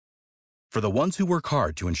For the ones who work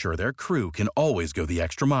hard to ensure their crew can always go the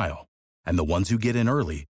extra mile, and the ones who get in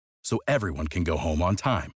early so everyone can go home on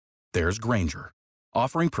time, there's Grainger,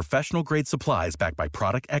 offering professional-grade supplies backed by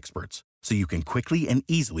product experts so you can quickly and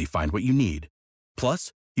easily find what you need.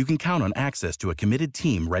 Plus, you can count on access to a committed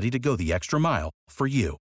team ready to go the extra mile for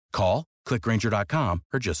you. Call, click Grainger.com,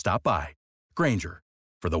 or just stop by. Grainger,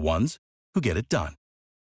 for the ones who get it done.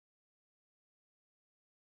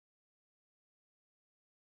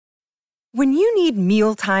 When you need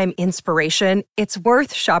mealtime inspiration, it's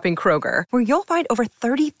worth shopping Kroger, where you'll find over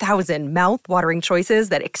 30,000 mouth-watering choices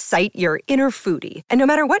that excite your inner foodie. And no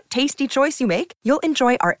matter what tasty choice you make, you'll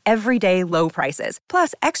enjoy our everyday low prices,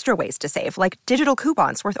 plus extra ways to save, like digital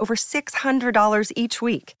coupons worth over $600 each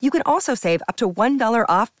week. You can also save up to $1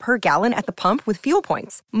 off per gallon at the pump with fuel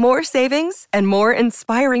points. More savings and more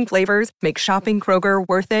inspiring flavors make shopping Kroger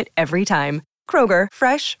worth it every time. Kroger,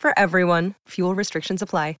 fresh for everyone. Fuel restrictions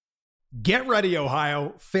apply. Get ready,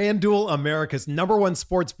 Ohio. FanDuel, America's #1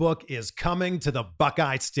 sportsbook, is coming to the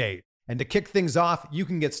Buckeye State. And to kick things off, you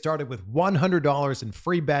can get started with $100 in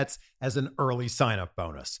free bets as an early sign-up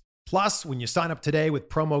bonus. Plus, when you sign up today with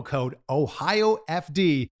promo code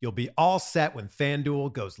OhioFD, you'll be all set when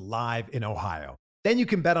FanDuel goes live in Ohio. Then you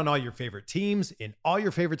can bet on all your favorite teams in all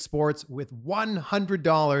your favorite sports with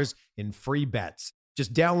 $100 in free bets.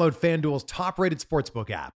 Just download FanDuel's top-rated sportsbook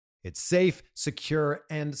app. It's safe, secure,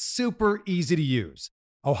 and super easy to use.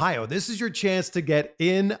 Ohio, this is your chance to get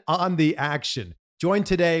in on the action. Join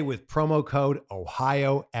today with promo code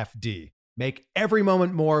OhioFD. Make every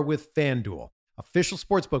moment more with FanDuel, official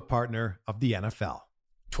sportsbook partner of the NFL.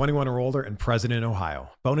 21 or older and present in Ohio.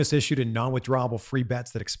 Bonus issued in non-withdrawable free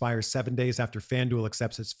bets that expire 7 days after FanDuel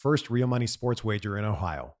accepts its first real money sports wager in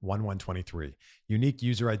Ohio, 1/1/23. Unique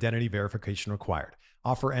user identity verification required.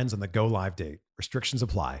 Offer ends on the go live date. Restrictions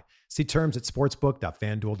apply. See terms at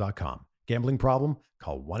sportsbook.fanduel.com. Gambling problem?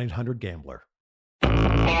 Call 1-800-GAMBLER.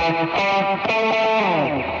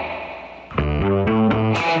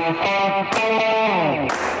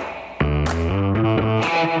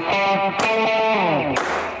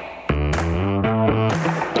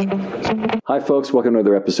 Hi, folks. Welcome to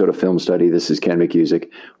another episode of Film Study. This is Ken McCusick.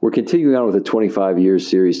 We're continuing on with a 25 years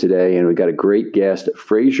series today, and we've got a great guest,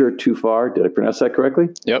 Fraser Tufar. Did I pronounce that correctly?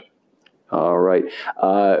 Yep. All right.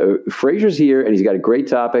 Fraser's here, and he's got a great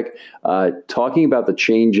topic talking about the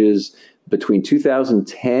changes between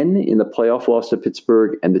 2010 in the playoff loss to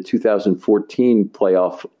Pittsburgh and the 2014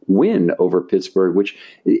 playoff win over Pittsburgh, which,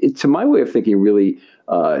 to my way of thinking, really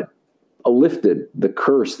lifted the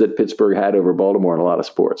curse that Pittsburgh had over Baltimore in a lot of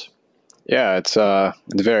sports. Yeah, it's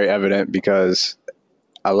very evident because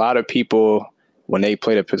a lot of people, when they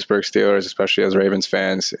play the Pittsburgh Steelers, especially as Ravens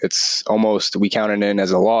fans, it's almost we count it in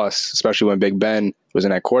as a loss, especially when Big Ben was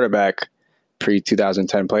in that quarterback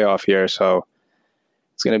pre-2010 playoff year. So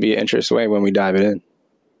it's going to be an interesting way when we dive it in.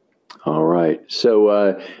 All right.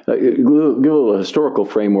 So give a little historical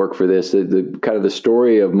framework for this. The kind of the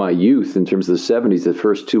story of my youth in terms of the 70s, the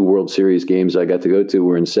first two World Series games I got to go to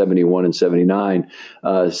were in 71 and 79.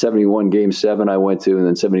 71 Game 7 I went to, and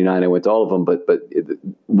then 79 I went to all of them. But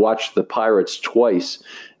watched the Pirates twice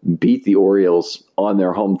beat the Orioles on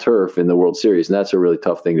their home turf in the World Series. And that's a really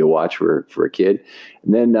tough thing to watch for a kid.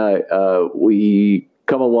 And then we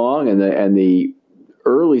come along, and the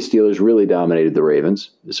early Steelers really dominated the Ravens.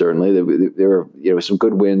 Certainly, there were some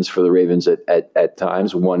good wins for the Ravens at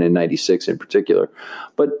times. One in '96 in particular,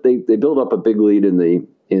 but they built up a big lead in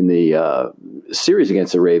the series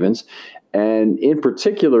against the Ravens, and in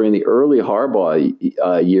particular in the early Harbaugh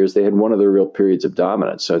years, they had one of their real periods of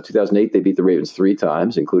dominance. So, 2008 they beat the Ravens 3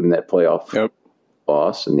 times, including that playoff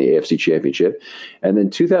loss in the AFC Championship, and then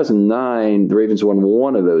 2009 the Ravens won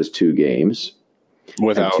one of those 2 games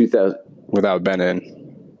without Ben in.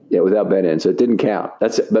 Yeah, without Ben in, so it didn't count.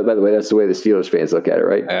 But by the way, that's the way the Steelers fans look at it,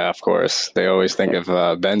 right? Yeah, of course. They always think if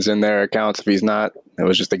Ben's in there, it counts. If he's not, it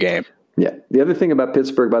was just a game. Yeah. The other thing about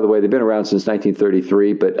Pittsburgh, by the way, they've been around since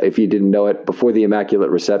 1933, but if you didn't know it, before the Immaculate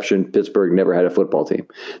Reception, Pittsburgh never had a football team.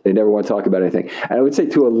 They never want to talk about anything. And I would say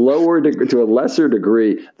to a lesser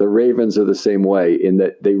degree, the Ravens are the same way in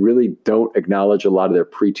that they really don't acknowledge a lot of their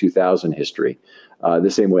pre-2000 history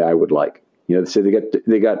the same way I would like. You know, so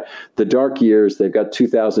they got the dark years. They've got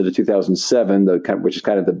 2000 to 2007, which is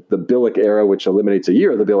kind of the Billick era, which eliminates a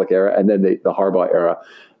year of the Billick era, and then the Harbaugh era,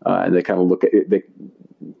 and they kind of look at it.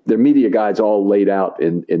 Their media guides all laid out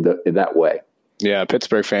in that way. Yeah,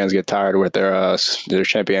 Pittsburgh fans get tired with their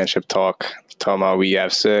championship talking about we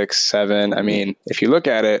have 6, 7. I mean, if you look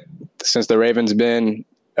at it, since the Ravens been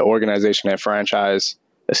an organization and franchise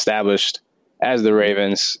established as the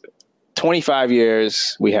Ravens. 25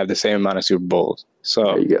 years, we have the same amount of Super Bowls. So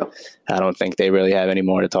there you go. I don't think they really have any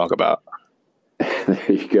more to talk about.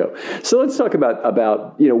 There you go. So let's talk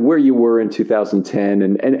about where you were in 2010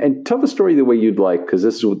 and tell the story the way you'd like, because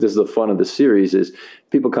this is the fun of the series, is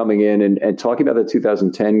people coming in and talking about the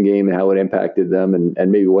 2010 game and how it impacted them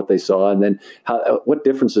and maybe what they saw, and then what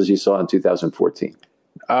differences you saw in 2014.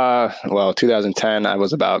 Well, 2010, I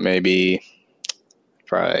was about maybe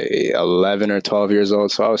probably 11 or 12 years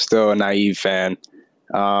old, so I was still a naive fan.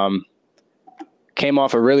 Came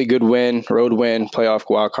off a really good road win, playoff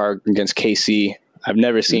wild card against KC. I've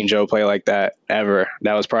never seen Joe play like that, ever.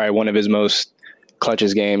 That was probably one of his most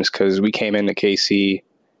clutchest games, because we came into KC,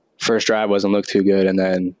 first drive wasn't look too good, and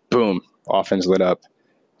then boom, offense lit up.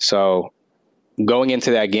 So going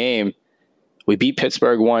into that game, we beat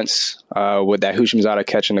Pittsburgh once with that Hushimzada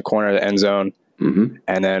catch in the corner of the end zone,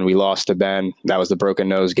 and then we lost to Ben. That was the broken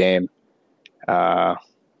nose game.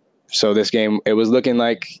 So this game, it was looking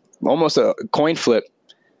like almost a coin flip.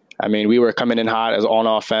 I mean, we were coming in hot as on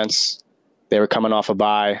offense. They were coming off a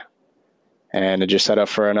bye, and it just set up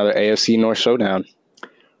for another AFC North showdown.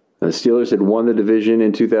 The Steelers had won the division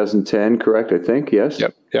in 2010, correct? I think, yes?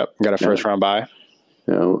 Yep. Got a first-round bye.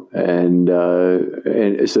 And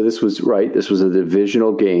so this was right. This was a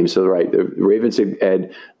divisional game. So the Ravens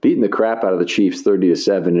had beaten the crap out of the Chiefs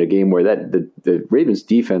 30-7 in a game where the Ravens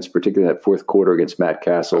defense, particularly that fourth quarter against Matt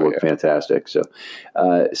Castle, looked fantastic. So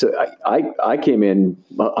I came in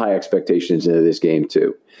high expectations into this game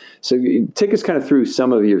too. So take us kind of through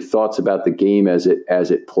some of your thoughts about the game as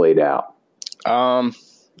it played out.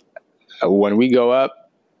 When we go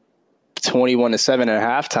up 21-7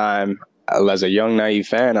 at halftime, as a young, naive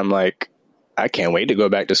fan, I'm like, I can't wait to go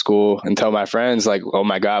back to school and tell my friends, like, oh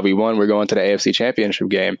my God, we won. We're going to the AFC Championship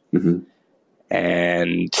game.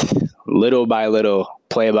 And little by little,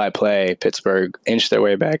 play by play, Pittsburgh inched their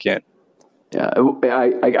way back in. Yeah,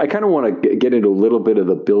 I kind of want to get into a little bit of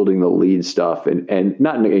the building the lead stuff, and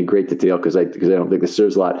not in any great detail because I don't think this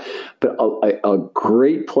serves a lot. But a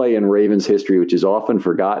great play in Ravens history, which is often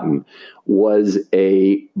forgotten, was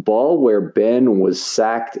a ball where Ben was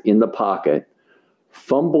sacked in the pocket,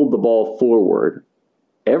 fumbled the ball forward.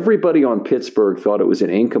 Everybody on Pittsburgh thought it was an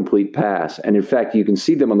incomplete pass, and in fact, you can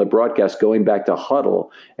see them on the broadcast going back to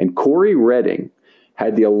huddle, and Corey Redding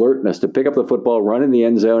had the alertness to pick up the football, run in the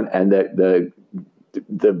end zone, and the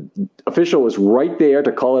official was right there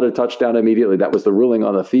to call it a touchdown immediately. That was the ruling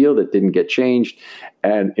on the field. It didn't get changed.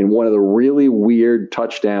 And in one of the really weird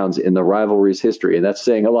touchdowns in the rivalry's history, and that's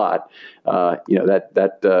saying a lot,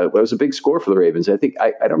 that was a big score for the Ravens. I think,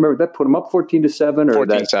 I don't remember, that put them up 14-7 or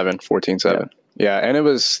 14-7. Yeah. Yeah, and it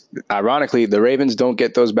was, ironically, the Ravens don't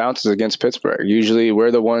get those bounces against Pittsburgh. Usually we're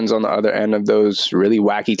the ones on the other end of those really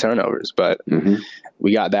wacky turnovers, but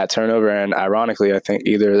we got that turnover, and ironically, I think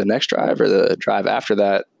either the next drive or the drive after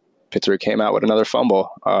that, Pittsburgh came out with another fumble.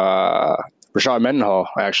 Rashard Mendenhall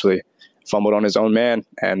actually fumbled on his own man,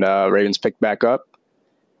 and Ravens picked back up.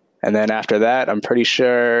 And then after that, I'm pretty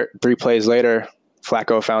sure 3 plays later,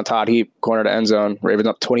 Flacco found Todd Heap, corner to end zone. Ravens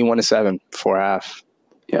up 21-7 before half.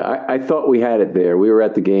 Yeah, I thought we had it there. We were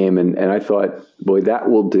at the game, and I thought, boy, that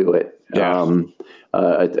will do it. Yeah.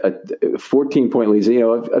 A 14-point lead,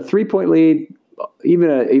 a 3-point lead, even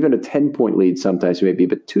a 10-point lead sometimes maybe,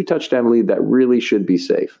 but 2 touchdown lead, that really should be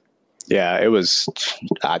safe. Yeah, it was.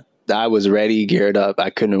 I was ready, geared up. I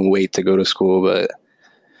couldn't wait to go to school, but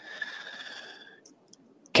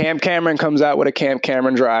Cam Cameron comes out with a Cam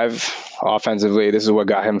Cameron drive offensively. This is what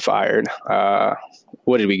got him fired.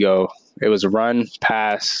 What did we go? It was a run,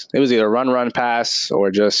 pass. It was either run, pass,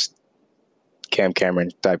 or just Cam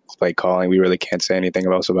Cameron type play calling. We really can't say anything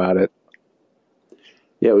else about it.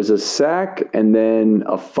 Yeah, it was a sack and then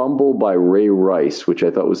a fumble by Ray Rice, which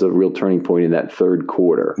I thought was a real turning point in that third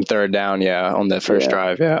quarter. Third down, on the first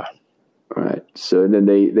drive, All right. So then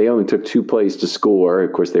they only took 2 plays to score.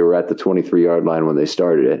 Of course, they were at the 23-yard line when they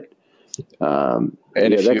started it. Got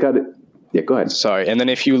it. Yeah, go ahead. Sorry. And then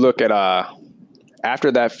if you look at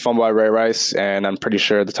after that fumble by Ray Rice, and I'm pretty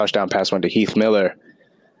sure the touchdown pass went to Heath Miller,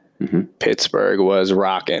 Pittsburgh was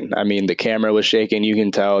rocking. I mean, the camera was shaking. You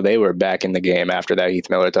can tell they were back in the game after that Heath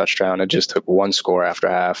Miller touchdown. It just took 1 score after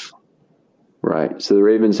half. Right. So the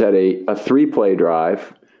Ravens had a 3-play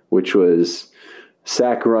drive, which was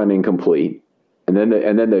sack, run, incomplete. And then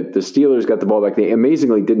the Steelers got the ball back. They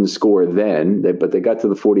amazingly didn't score then, but they got to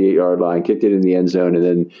the 48-yard line, kicked it in the end zone,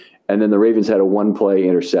 and then the Ravens had a 1-play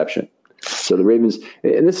interception. So the Ravens,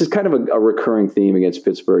 and this is kind of a recurring theme against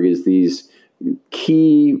Pittsburgh, is these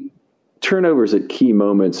key turnovers at key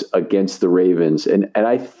moments against the Ravens. And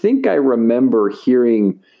I think I remember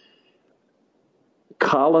hearing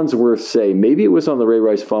Collinsworth say, maybe it was on the Ray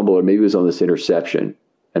Rice fumble or maybe it was on this interception,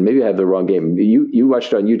 and maybe I have the wrong game. You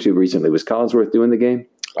watched it on YouTube recently. Was Collinsworth doing the game?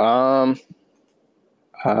 I'm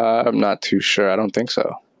not too sure. I don't think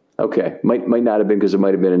so. Okay. Might not have been, because it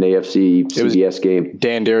might have been an AFC CBS game.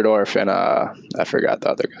 Dan Dierdorf and I forgot the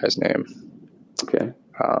other guy's name. Okay.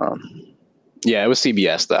 Yeah, it was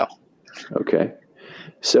CBS though. Okay.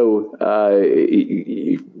 So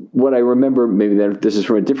what I remember, maybe then this is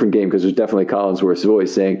from a different game, because there's definitely Collinsworth's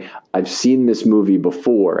voice saying, I've seen this movie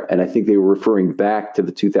before. And I think they were referring back to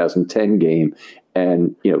the 2010 game,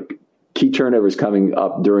 and, key turnovers coming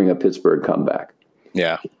up during a Pittsburgh comeback.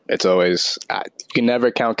 Yeah, it's always, you can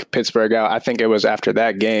never count Pittsburgh out. I think it was after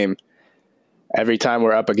that game, every time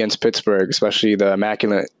we're up against Pittsburgh, especially the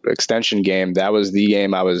Immaculate Extension game, that was the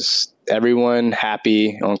game everyone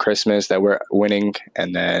happy on Christmas that we're winning.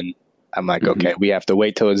 And then I'm like, okay, we have to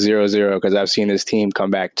wait till it's 0-0, because I've seen this team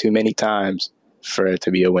come back too many times for it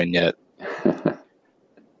to be a win yet.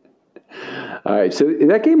 All right, so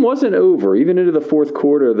that game wasn't over. Even into the fourth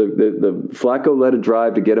quarter, the Flacco led a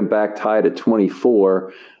drive to get him back tied at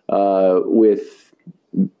 24 with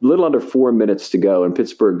little under 4 minutes to go, and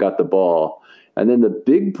Pittsburgh got the ball. And then the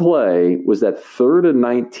big play was that 3rd and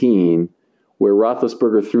 19 where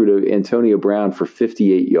Roethlisberger threw to Antonio Brown for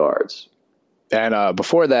 58 yards. And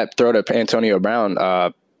before that throw to Antonio Brown,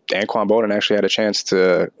 Anquan Boldin actually had a chance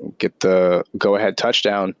to get the go-ahead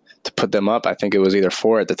touchdown to put them up. I think it was either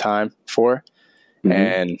 4 at the time, 4.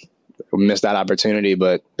 And missed that opportunity.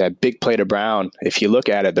 But that big play to Brown, if you look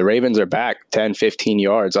at it, the Ravens are back 10, 15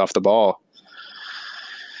 yards off the ball.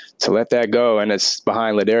 To let that go, and it's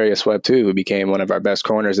behind Ladarius Webb too, who became one of our best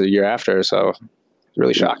corners the year after. So it's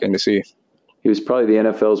really shocking to see. He was probably the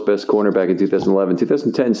NFL's best cornerback in 2011.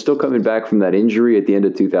 2010, still coming back from that injury at the end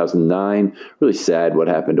of 2009. Really sad what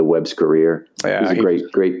happened to Webb's career. Yeah, he was a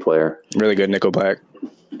great player. Really good nickelback.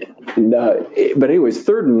 But anyways,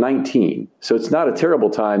 3rd and 19. So it's not a terrible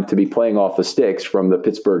time to be playing off the sticks from the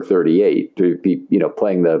Pittsburgh 38, to be,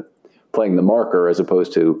 playing the marker as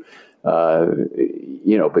opposed to,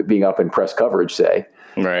 being up in press coverage, say.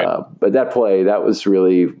 Right. But that play, that was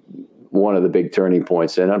really one of the big turning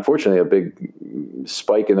points, and unfortunately a big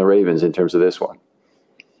spike in the Ravens in terms of this one.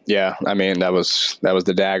 Yeah, I mean, that was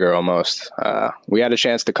the dagger almost. We had a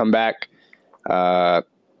chance to come back.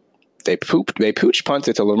 They pooch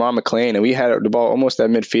punted to Lamar McLean, and we had the ball almost at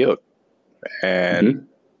midfield. And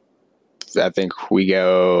I think we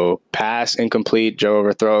go pass, incomplete, Joe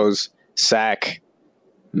overthrows, sack,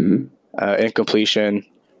 incompletion,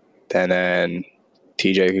 and then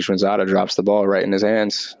TJ Houshmandzadeh drops the ball right in his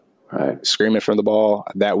hands. Right. Screaming for the ball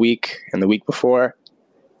that week and the week before.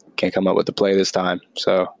 Can't come up with the play this time.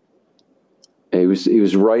 So he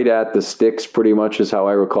was right at the sticks, pretty much, is how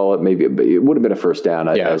I recall it. Maybe it would have been a first down,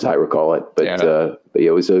 as I recall it. But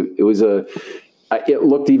it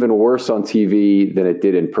looked even worse on TV than it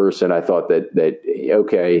did in person. I thought that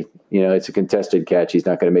okay, it's a contested catch. He's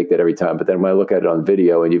not going to make that every time. But then when I look at it on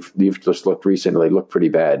video, and you've just looked recently, it looked pretty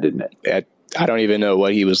bad, didn't it? I don't even know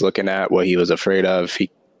what he was looking at, what he was afraid of.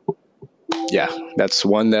 That's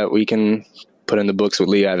one that we can put in the books with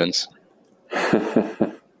Lee Evans.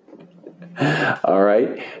 All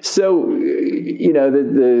right. So,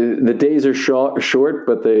 the days are short,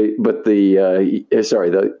 but the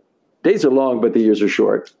days are long, but the years are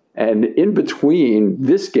short. And in between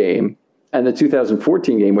this game and the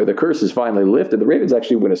 2014 game, where the curse is finally lifted, the Ravens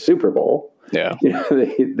actually win a Super Bowl. Yeah.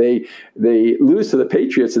 They lose to the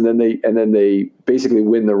Patriots, and then they basically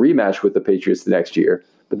win the rematch with the Patriots the next year.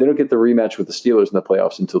 But they don't get the rematch with the Steelers in the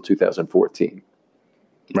playoffs until 2014.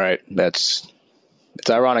 Right. It's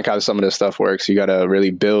ironic how some of this stuff works. You got to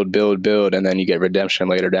really build, and then you get redemption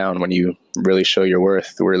later down when you really show your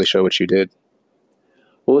worth, really show what you did.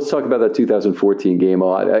 Well, let's talk about that 2014 game.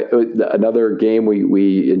 Another game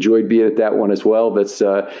we enjoyed being at that one as well. That's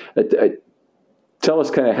tell us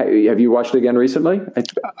kind of, have you watched it again recently?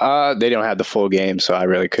 They don't have the full game, so I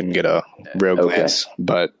really couldn't get a real glance.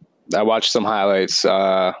 But I watched some highlights.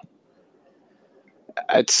 I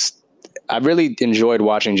really enjoyed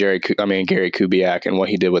watching Gary Kubiak and what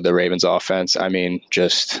he did with the Ravens offense. I mean,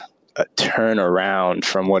 just a turnaround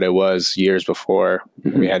from what it was years before.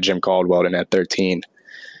 We had Jim Caldwell in at 13.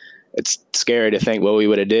 It's scary to think what we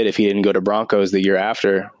would have did if he didn't go to Broncos the year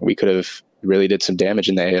after. We could have really did some damage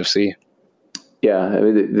in the AFC. Yeah, I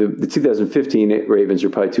mean, the 2015 Ravens are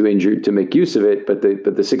probably too injured to make use of it, but the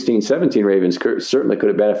 16-17 Ravens certainly could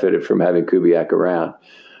have benefited from having Kubiak around.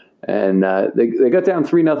 And they got down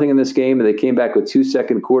 3-0 in this game, and they came back with 2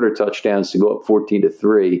 second quarter touchdowns to go up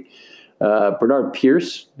 14-3. Bernard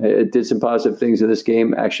Pierce did some positive things in this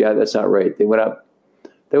game. Actually, that's not right. They went up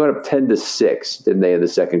 10-6, didn't they, in the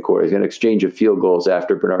second quarter? He's going to exchange of field goals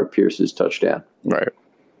after Bernard Pierce's touchdown. Right.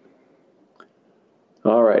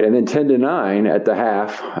 All right, and then 10-9 at the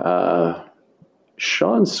half.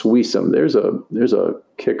 Sean Sweesum. There's a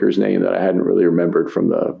kicker's name that I hadn't really remembered from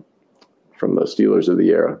the Steelers of the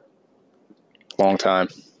era. Long time.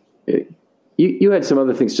 You had some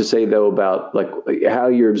other things to say though about like how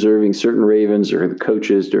you're observing certain Ravens or the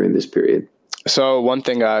coaches during this period. So one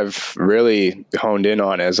thing I've really honed in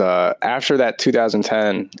on is after that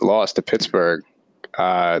 2010 loss to Pittsburgh,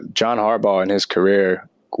 John Harbaugh in his career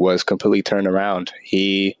was completely turned around.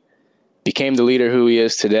 He became the leader who he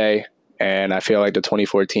is today, and I feel like the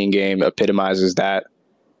 2014 game epitomizes that.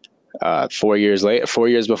 4 years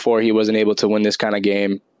before, he wasn't able to win this kind of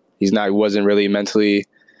game. Wasn't really mentally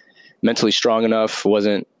strong enough,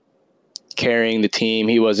 wasn't carrying the team.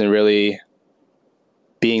 He wasn't really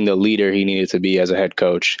being the leader he needed to be as a head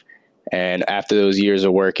coach. And after those years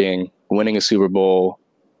of working, winning a Super Bowl,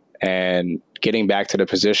 and getting back to the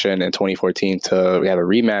position in 2014 to have a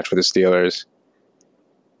rematch with the Steelers,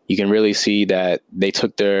 you can really see that they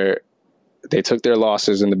took their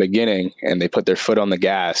losses in the beginning and they put their foot on the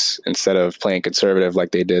gas instead of playing conservative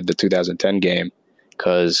like they did the 2010 game.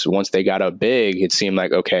 Because once they got up big, it seemed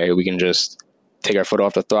like, okay, we can just take our foot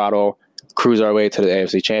off the throttle, cruise our way to the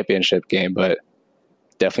AFC Championship game, but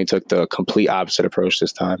definitely took the complete opposite approach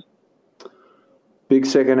this time. Big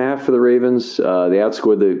second half for the Ravens. They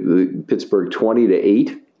outscored the Pittsburgh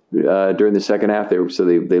 20-8 during the second half. They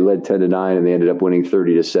led 10-9 and they ended up winning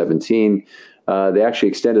 30-17. They actually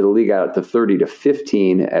extended the league out to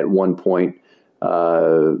 30-15 at one point.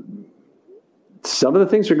 Some of the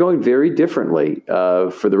things are going very differently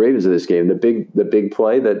for the Ravens in this game. The big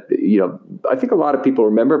play that I think a lot of people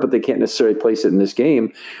remember, but they can't necessarily place it in this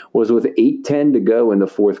game, was with 8:10 to go in the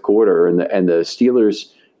fourth quarter, and the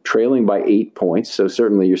Steelers trailing by 8 points. So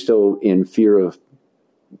certainly you're still in fear of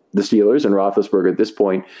the Steelers and Roethlisberger at this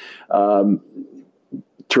point.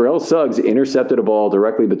 Terrell Suggs intercepted a ball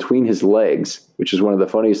directly between his legs, which is one of the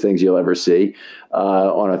funniest things you'll ever see,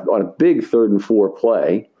 on a big 3rd and 4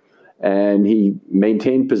 play. And he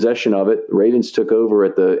maintained possession of it. Ravens took over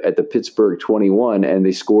at the Pittsburgh 21, and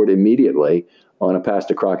they scored immediately on a pass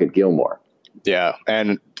to Crockett Gilmore. Yeah,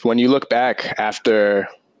 and when you look back after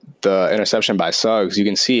the interception by Suggs, you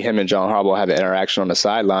can see him and John Harbaugh have an interaction on the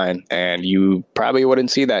sideline, and you probably wouldn't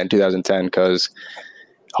see that in 2010 because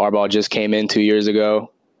Harbaugh just came in 2 years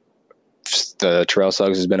ago. The Terrell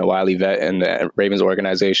Suggs has been a wily vet in the Ravens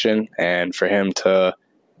organization, and for him to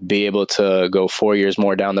be able to go 4 years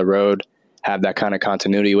more down the road, have that kind of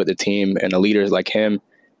continuity with the team and a leader like him,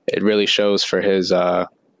 it really shows for his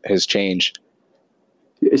change.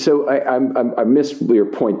 So I missed your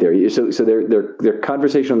point there. So their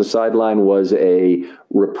conversation on the sideline was a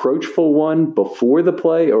reproachful one before the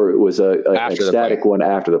play, or it was a ecstatic one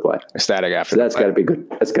after the play? Ecstatic after. So that's got to be good.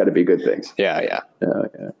 That's got to be good things. Yeah.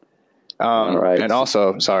 Okay. All right. And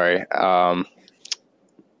also, sorry, the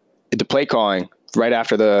play calling right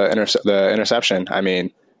after the interception. I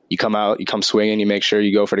mean, you come out, you come swinging, you make sure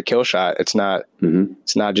you go for the kill shot. It's not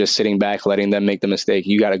just sitting back, letting them make the mistake.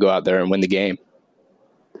 You got to go out there and win the game.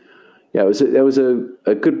 Yeah, that was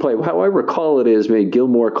a good play. How I recall it is maybe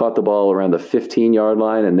Gilmore caught the ball around the 15-yard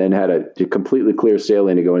line and then had a completely clear sail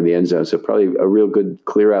in to go in the end zone. So probably a real good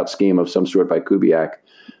clear-out scheme of some sort by Kubiak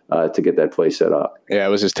to get that play set up. Yeah, it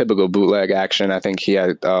was his typical bootleg action. I think he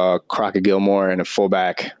had Crockett Gilmore and a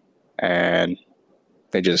fullback, and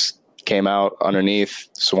they just came out underneath,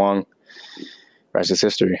 swung. Rest is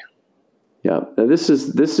history. Yeah, now this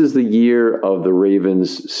is the year of the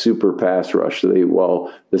Ravens' super pass rush. The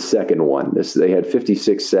second one. They had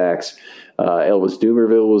 56 sacks. Elvis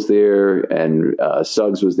Dumervil was there, and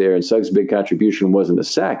Suggs was there. And Suggs' big contribution wasn't a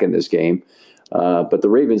sack in this game, but the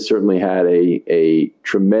Ravens certainly had a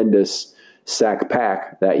tremendous sack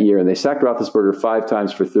pack that year, and they sacked Roethlisberger 5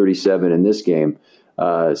 times for 37 in this game.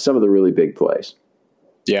 Some of the really big plays.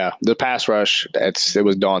 Yeah, the pass rush, it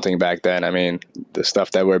was daunting back then. I mean, the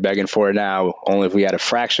stuff that we're begging for now, only if we had a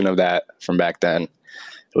fraction of that from back then, it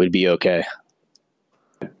would be okay.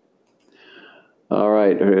 All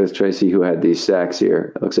right, here's Tracy who had these sacks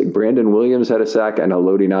here. It looks like Brandon Williams had a sack and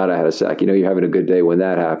Elodie Nada had a sack. You know you're having a good day when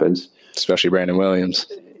that happens. Especially Brandon Williams.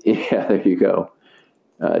 Yeah, there you go.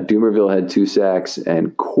 Dumervil had 2 sacks,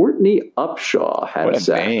 and Courtney Upshaw had a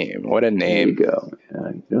sack. What a name.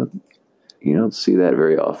 There you go. You don't see that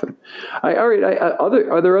very often.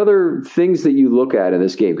 Are there other things that you look at in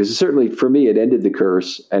this game? Because certainly for me, it ended the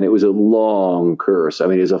curse, and it was a long curse. I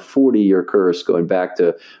mean, it was a 40-year curse going back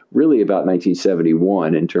to really about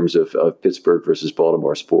 1971 in terms of Pittsburgh versus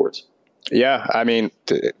Baltimore sports. Yeah, I mean,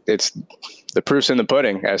 it's the proof's in the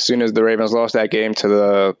pudding. As soon as the Ravens lost that game in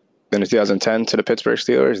 2010 to the Pittsburgh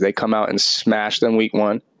Steelers, they come out and smash them week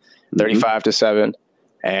 1, 35-7.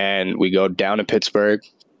 And we go down to Pittsburgh.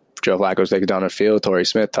 Joe Flacco's taken down the field. Torrey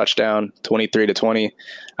Smith, touchdown, 23-20.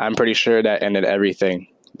 I'm pretty sure that ended everything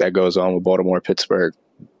that goes on with Baltimore, Pittsburgh.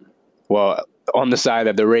 Well, on the side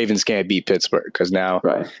that the Ravens can't beat Pittsburgh, because now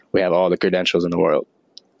we have all the credentials in the world.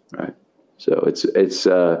 Right. So it's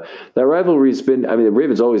that rivalry's been, I mean, the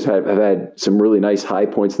Ravens always have had some really nice high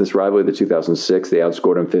points in this rivalry. The 2006, they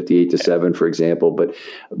outscored them 58-7, for example. But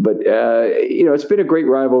it's been a great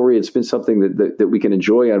rivalry. It's been something that we can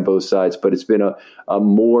enjoy on both sides, but it's been a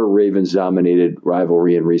more Ravens dominated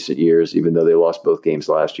rivalry in recent years, even though they lost both games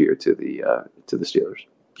last year to the Steelers.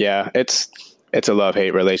 Yeah, it's a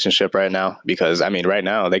love-hate relationship right now, because I mean, right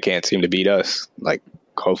now they can't seem to beat us. Like,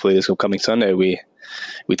 hopefully this upcoming Sunday we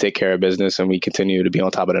take care of business and we continue to be on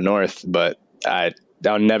top of the North. But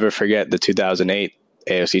I'll never forget the 2008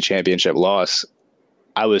 AFC Championship loss.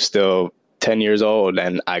 I was still 10 years old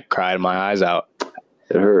and I cried my eyes out.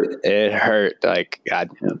 It hurt. Like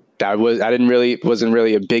wasn't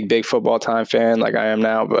really a big football time fan like I am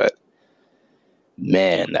now, but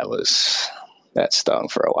man, that stung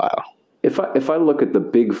for a while. If I look at the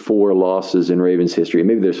big four losses in Ravens history,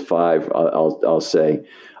 maybe there's five, I'll say,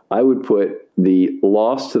 I would put the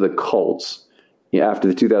loss to the Colts after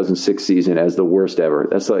the 2006 season as the worst ever.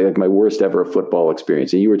 That's like my worst ever football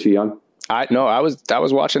experience. And you were too young? I was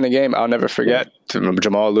watching the game. I'll never forget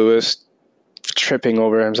Jamal Lewis tripping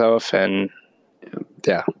over himself. And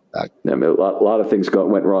I mean, a lot of things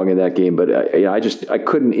went wrong in that game, but I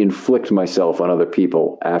couldn't inflict myself on other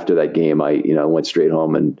people after that game. I went straight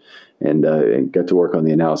home and got to work on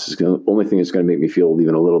the analysis. The only thing that's going to make me feel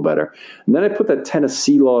even a little better. And then I put that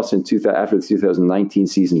Tennessee loss after the 2019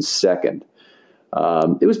 season second.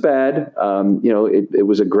 It was bad. It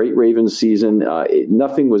was a great Ravens season.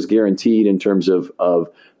 Nothing was guaranteed in terms of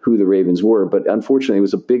who the Ravens were, but unfortunately it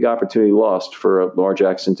was a big opportunity lost for Lamar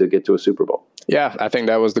Jackson to get to a Super Bowl. Yeah, I think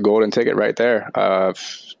that was the golden ticket right there.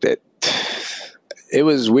 It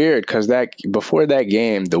was weird because before that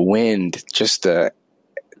game, the wind just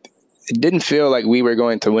it didn't feel like we were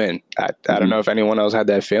going to win. I don't know if anyone else had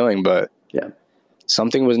that feeling, but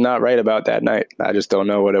something was not right about that night. I just don't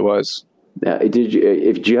know what it was. Did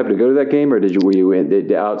you happen to go to that game, or were you in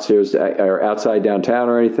the outstairs or outside downtown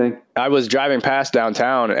or anything? I was driving past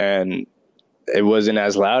downtown, and it wasn't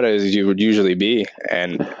as loud as you would usually be,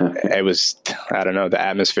 and it was, I don't know, the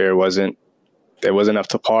atmosphere wasn't up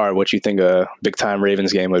to par what you think a big time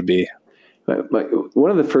Ravens game would be.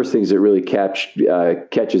 One of the first things that really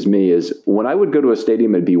catches me is when I would go to a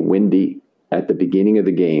stadium, it'd be windy at the beginning of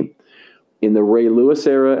the game. In the Ray Lewis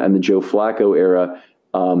era and the Joe Flacco era,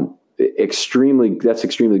 that's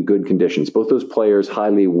extremely good conditions. Both those players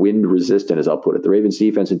highly wind resistant, as I'll put it. The Ravens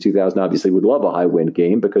defense in 2000 obviously would love a high wind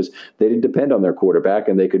game because they didn't depend on their quarterback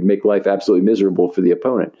and they could make life absolutely miserable for the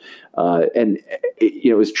opponent.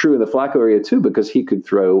 It was true in the Flacco area too, because he could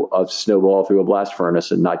throw a snowball through a blast furnace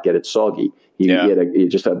and not get it soggy. He had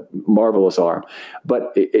just a marvelous arm.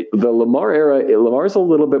 But the Lamar era, Lamar's a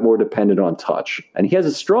little bit more dependent on touch. And he has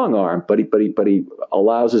a strong arm, but he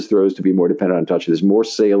allows his throws to be more dependent on touch. There's more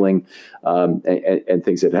sailing and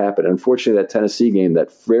things that happen. Unfortunately, that Tennessee game,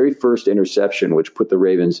 that very first interception, which put the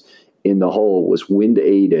Ravens in the hole, was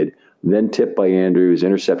wind-aided, then tipped by Andrews,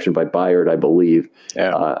 interception by Byard, I believe.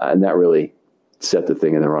 Yeah. And that really set the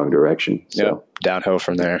thing in the wrong direction. So downhill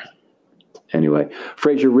from there. Anyway,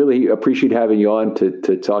 Frazier, really appreciate having you on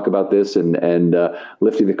to talk about this, and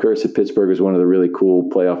lifting the curse at Pittsburgh is one of the really cool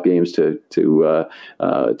playoff games to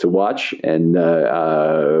watch. And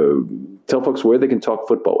tell folks where they can talk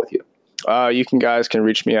football with you. You guys can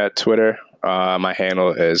reach me at Twitter. My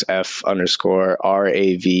handle is F_RAVE8.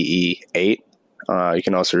 You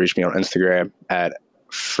can also reach me on Instagram at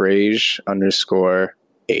Frage_8.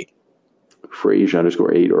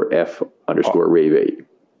 Frage_8 or F_Rave8.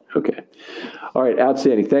 Okay. All right.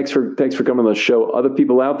 Outstanding. Thanks for coming on the show. Other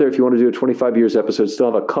people out there, if you want to do a 25 years episode,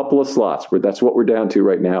 still have a couple of slots. That's what we're down to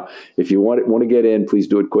right now. If you want to get in, please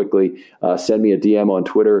do it quickly. Send me a DM on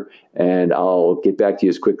Twitter, and I'll get back to you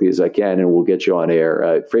as quickly as I can, and we'll get you on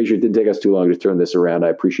air. Frazier, it didn't take us too long to turn this around. I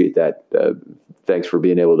appreciate that. Thanks for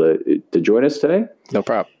being able to join us today. No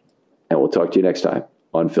problem. And we'll talk to you next time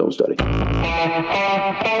on Film Study.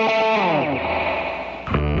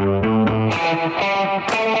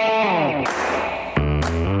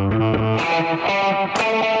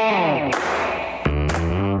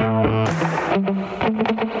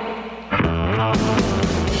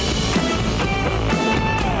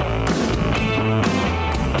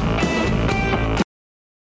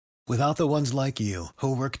 Without the ones like you,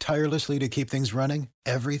 who work tirelessly to keep things running,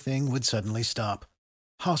 everything would suddenly stop.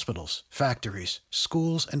 Hospitals, factories,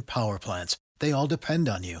 schools, and power plants, they all depend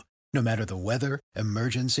on you. No matter the weather,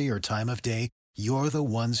 emergency, or time of day, you're the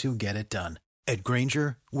ones who get it done. At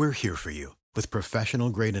Grainger, we're here for you with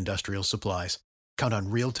professional-grade industrial supplies. Count on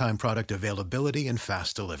real-time product availability and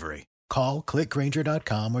fast delivery. Call, click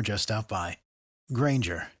Grainger.com, or just stop by.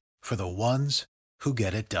 Grainger, for the ones who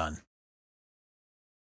get it done.